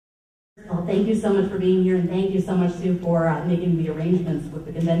Well, thank you so much for being here, and thank you so much, Sue, for making the arrangements with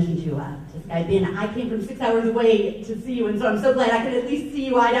the convention to Skype in. I came from 6 hours away to see you, and so I'm so glad I could at least see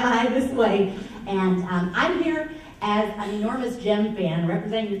you eye to eye this way. And I'm here as an enormous JEM fan,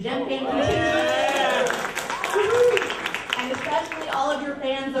 representing your JEM fan community. And especially all of your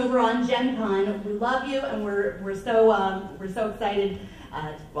fans over on GenCon. We love you, and we're so excited.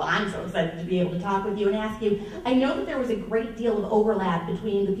 Well, I'm so excited to be able to talk with you and ask you. I know that there was a great deal of overlap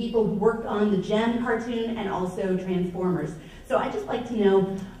between the people who worked on the JEM cartoon and also Transformers. So I'd just like to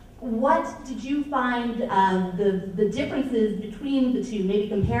know, what did you find the differences between the two? Maybe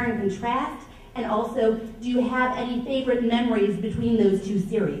compare and contrast. And also, do you have any favorite memories between those two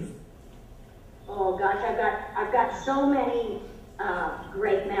series? Oh gosh, I've got so many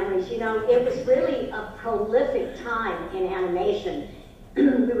great memories. You know, it was really a prolific time in animation. We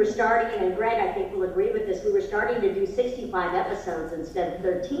were starting, and Greg, I think, will agree with this, we were starting to do 65 episodes instead of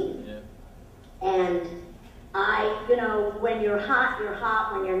 13. Yeah. And you know, when you're hot,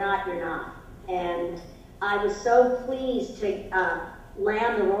 when you're not, you're not. And I was so pleased to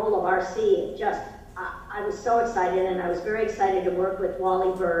land the role of RC. I was so excited, and I was very excited to work with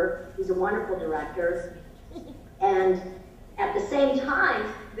Wally Burr. He's a wonderful director. And at the same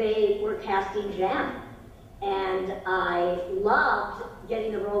time, they were casting JEM. And I loved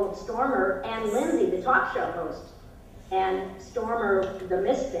getting the role of Stormer and Lindsay, the talk show host. And Stormer, the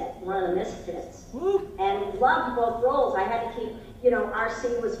misfit, one of the misfits. Woo. And loved both roles. I had to keep, you know,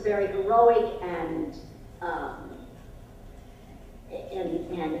 RC was very heroic and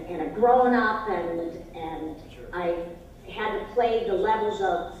a grown-up, and sure. I had to play the levels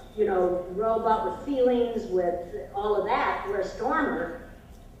of, you know, robot with feelings, with all of that, where Stormer,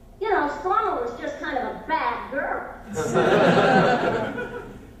 you know, Stormer was just kind of a bad girl.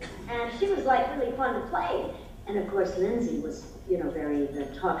 And she was like really fun to play. And of course, Lindsay was, you know, very the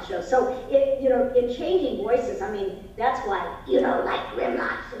talk show. So, you know, in changing voices, I mean, that's why, you know, like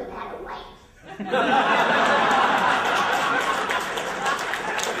Grimlock should have had a wife.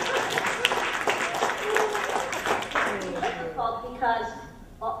 Because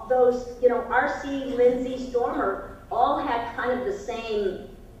those, you know, RC, Lindsay, Stormer all had kind of the same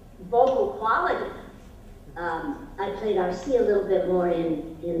vocal quality. I played RC a little bit more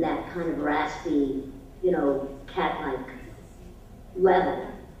in that kind of raspy, you know, cat-like level.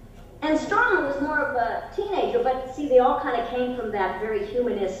 And Stormer was more of a teenager, but see, they all kind of came from that very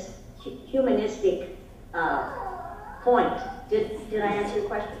humanistic point. Did I answer your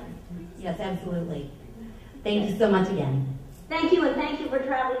question? Yes, absolutely. Thank you so much again. Thank you, and thank you for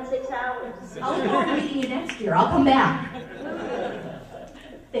traveling 6 hours. I'll look forward to meeting you next year. I'll come back.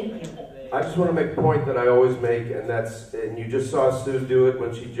 Thank you. I just want to make a point that I always make, and you just saw Sue do it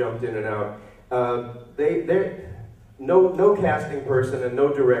when she jumped in and out. No casting person and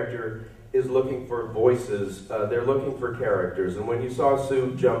no director is looking for voices. They're looking for characters. And when you saw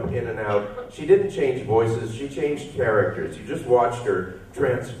Sue jump in and out, she didn't change voices, she changed characters. You just watched her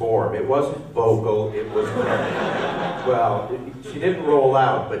transform. It wasn't vocal, it was, well, she didn't roll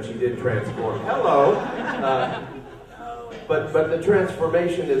out, but she did transform. Hello. But the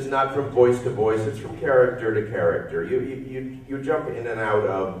transformation is not from voice to voice, it's from character to character. You jump in and out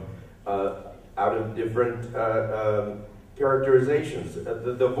of different characterizations.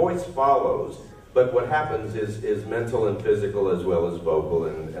 The voice follows, but what happens is mental and physical as well as vocal,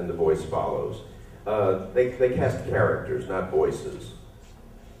 and the voice follows. They cast characters, not voices.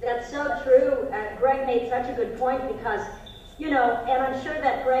 That's so true. Greg made such a good point because, you know, and I'm sure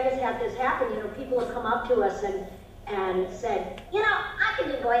that Greg has had this happen, you know, people have come up to us and said, you know, I can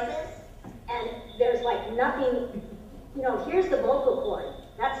do voices. And there's like nothing, you know, here's the vocal cord,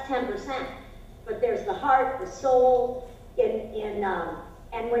 that's 10%. But there's the heart, the soul,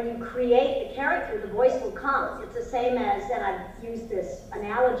 and when you create the character, the voice will come. It's the same as, and I've used this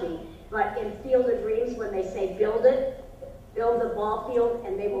analogy, but in Field of Dreams when they say build it, build the ball field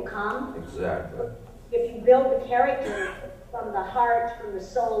and they will come. Exactly. If you build the character from the heart, from the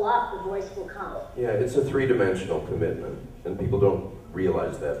soul up, the voice will come. Yeah, it's a three-dimensional commitment, and people don't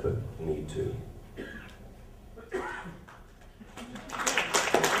realize that, but need to.